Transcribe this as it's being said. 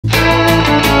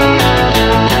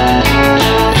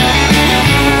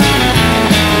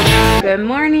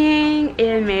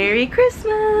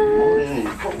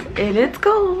outside. It's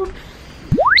cold.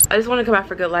 I just want to come out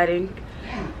for good lighting.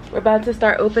 We're about to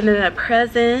start opening up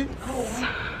presents.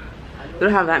 We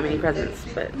don't have that many presents,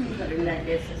 but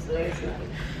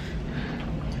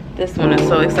this one is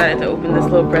so excited to open this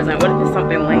little present. What if it's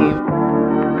something lame?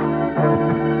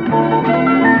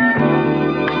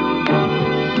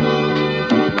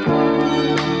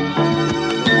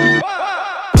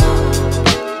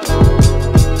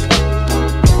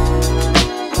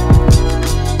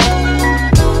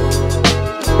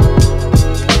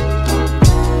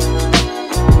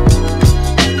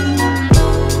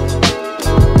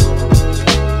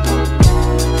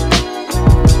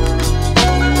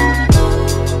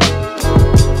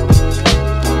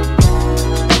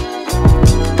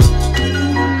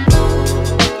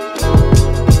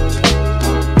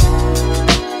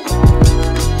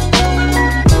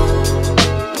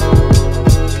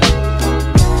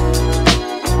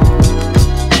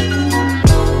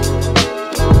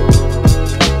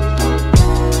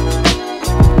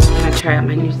 Try out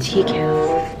my new tea kettle.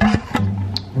 I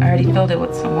already filled it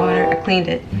with some water. I cleaned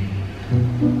it.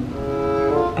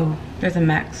 Oh, there's a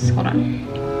max. Hold on.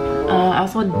 I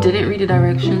also didn't read the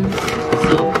directions,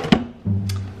 so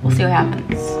we'll see what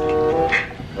happens.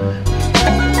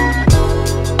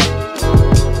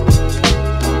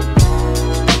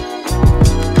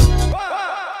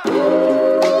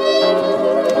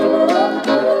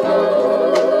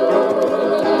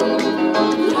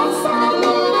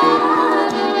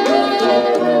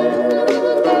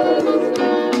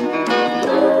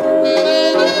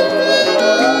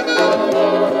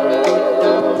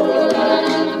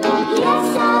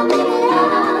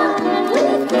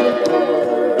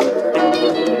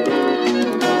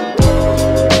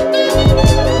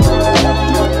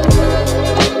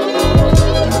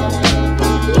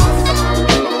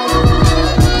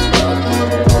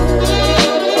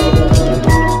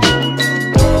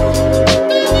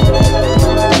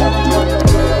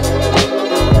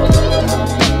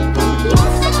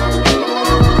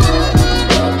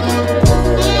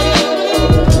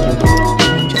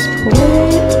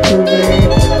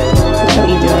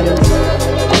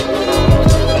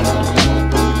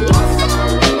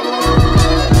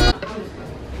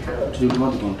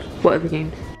 What other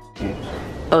games?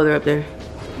 Oh, they're up there.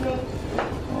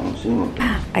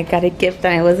 I got a gift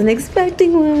and I wasn't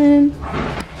expecting one.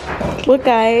 Look,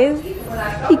 guys,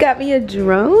 he got me a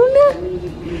drone.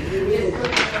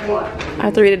 I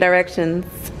have to read the directions.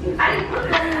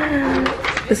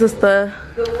 This is the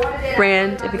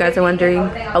brand, if you guys are wondering.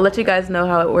 I'll let you guys know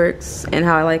how it works and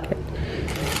how I like it.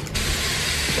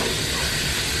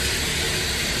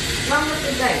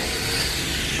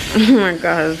 Oh my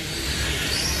gosh.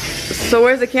 So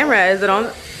where's the camera at? Is it on? You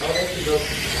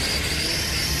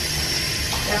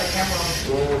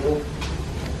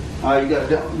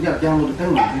gotta download the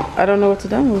thing. I don't know what to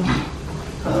download.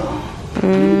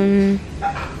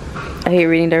 I hate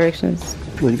reading directions.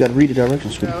 Well, you gotta read the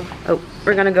directions. So, oh,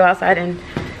 we're gonna go outside and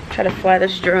try to fly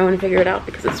this drone and figure it out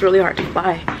because it's really hard to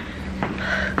fly.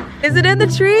 Is it in the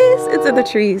trees? It's in the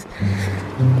trees.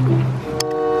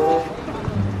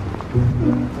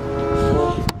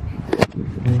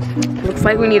 Looks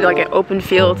like we need like an open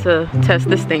field to test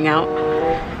this thing out.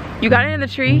 You got it in the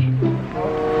tree?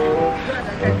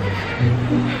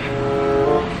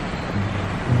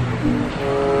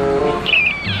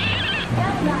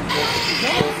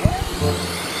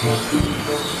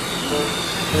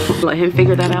 Let him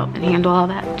figure that out and handle all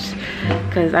that,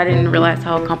 because I didn't realize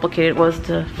how complicated it was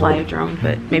to fly a drone,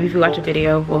 but maybe if we watch a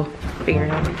video we'll figure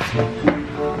it out.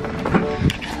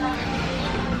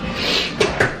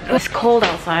 It's cold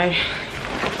outside.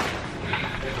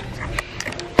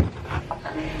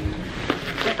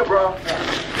 Bro.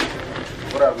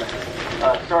 What up, man?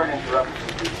 Sorry to interrupt.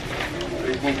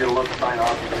 We just need you to look the sign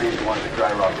off and see if you wanted to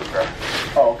dry rot the car.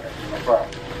 Oh, okay. No problem.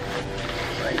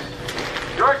 Thanks.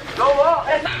 George, go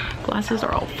on. Glasses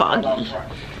are all foggy.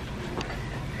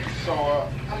 So,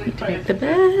 Take the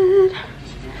bed.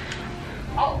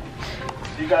 Oh,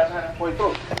 so you guys had halfway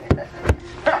through.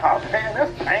 Oh, man,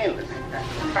 that's painless.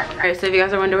 Alright, so if you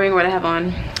guys are wondering what I have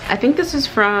on, I think this is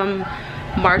from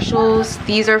Marshalls.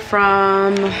 These are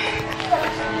from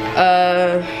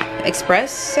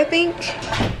Express, I think.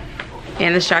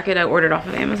 And this jacket I ordered off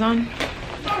of Amazon.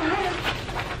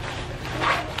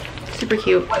 Super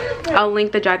cute. I'll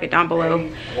link the jacket down below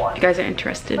if you guys are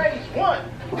interested.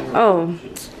 Oh,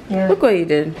 yeah. Look what he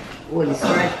did.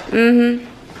 Mm-hmm.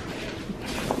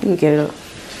 You can get it up.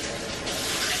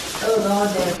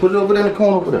 Put it over there in the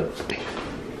corner over there.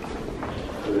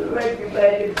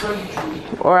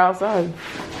 Or outside.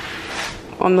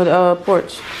 On the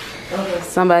porch. Okay.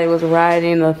 Somebody was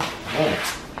riding the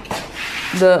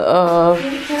the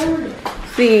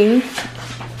thing.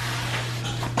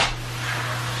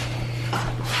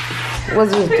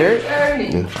 Was it dirt?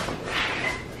 Yeah.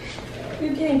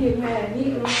 You can't get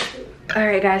mad.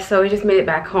 Alright guys, so we just made it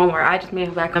back home, or I just made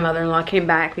it back. My mother-in-law came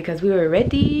back because we were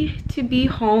ready to be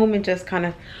home and just kind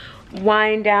of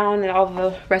wind down, and all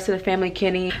the rest of the family,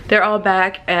 Kenny, they're all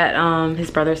back at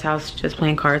his brother's house just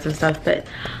playing cards and stuff. But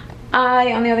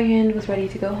I, on the other hand, was ready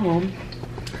to go home.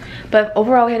 But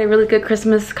overall, we had a really good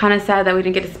Christmas. Kind of sad that we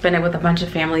didn't get to spend it with a bunch of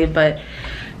family, but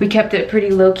we kept it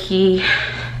pretty low-key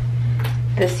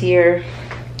this year,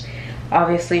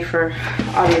 obviously for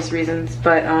obvious reasons.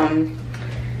 But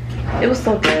it was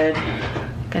so good.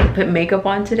 Got to put makeup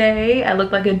on today. I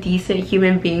look like a decent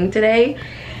human being today.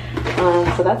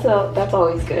 So that's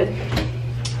always good.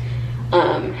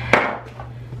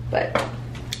 But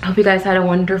I hope you guys had a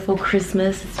wonderful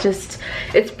Christmas.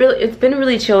 It's been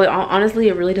really chill. Honestly,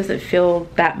 it really doesn't feel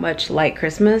that much like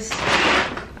Christmas.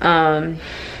 But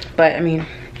I mean,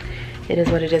 it is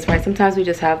what it is, right? Sometimes we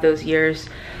just have those years.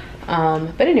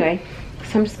 But anyway,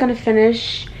 so I'm just gonna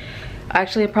finish.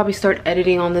 Actually, I'll probably start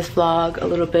editing on this vlog a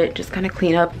little bit, just kind of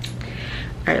clean up.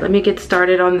 All right, let me get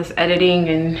started on this editing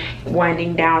and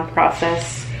winding down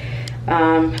process.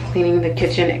 Cleaning the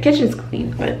kitchen. The kitchen's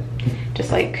clean, but just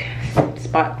like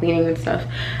spot cleaning and stuff.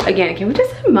 Again, can we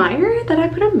just admire that I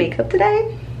put on makeup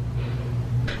today?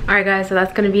 All right guys, so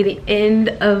that's gonna be the end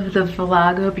of the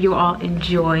vlog. I hope you all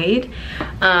enjoyed.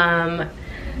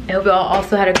 I hope you all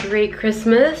also had a great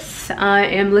Christmas. I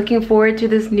am looking forward to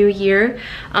this new year.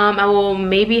 I will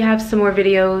maybe have some more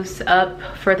videos up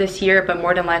for this year, but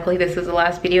more than likely this is the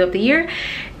last video of the year.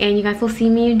 And you guys will see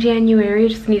me in January.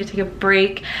 Just need to take a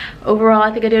break. Overall,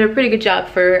 I think I did a pretty good job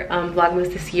for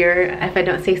Vlogmas this year. If I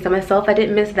don't say so myself, I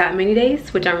didn't miss that many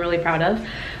days, which I'm really proud of.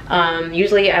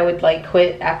 Usually I would like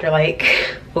quit after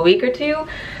like a week or two.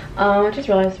 I just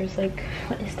realized there's like,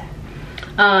 what is that?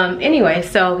 Anyway,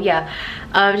 so yeah,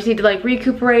 I just need to like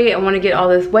recuperate. I want to get all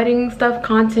this wedding stuff,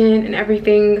 content and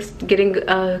everything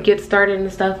get started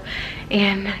and stuff.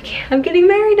 And I'm getting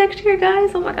married next year,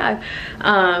 guys. Oh my god.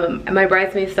 My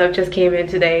bridesmaid stuff just came in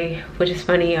today, which is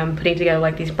funny. I'm putting together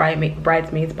like these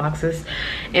bridesmaids boxes,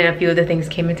 and a few of the things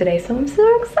came in today, so I'm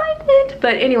so excited.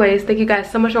 But anyways, thank you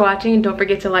guys so much for watching, and don't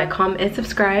forget to like, comment, and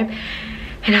subscribe,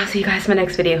 and I'll see you guys in my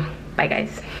next video. Bye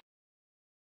guys.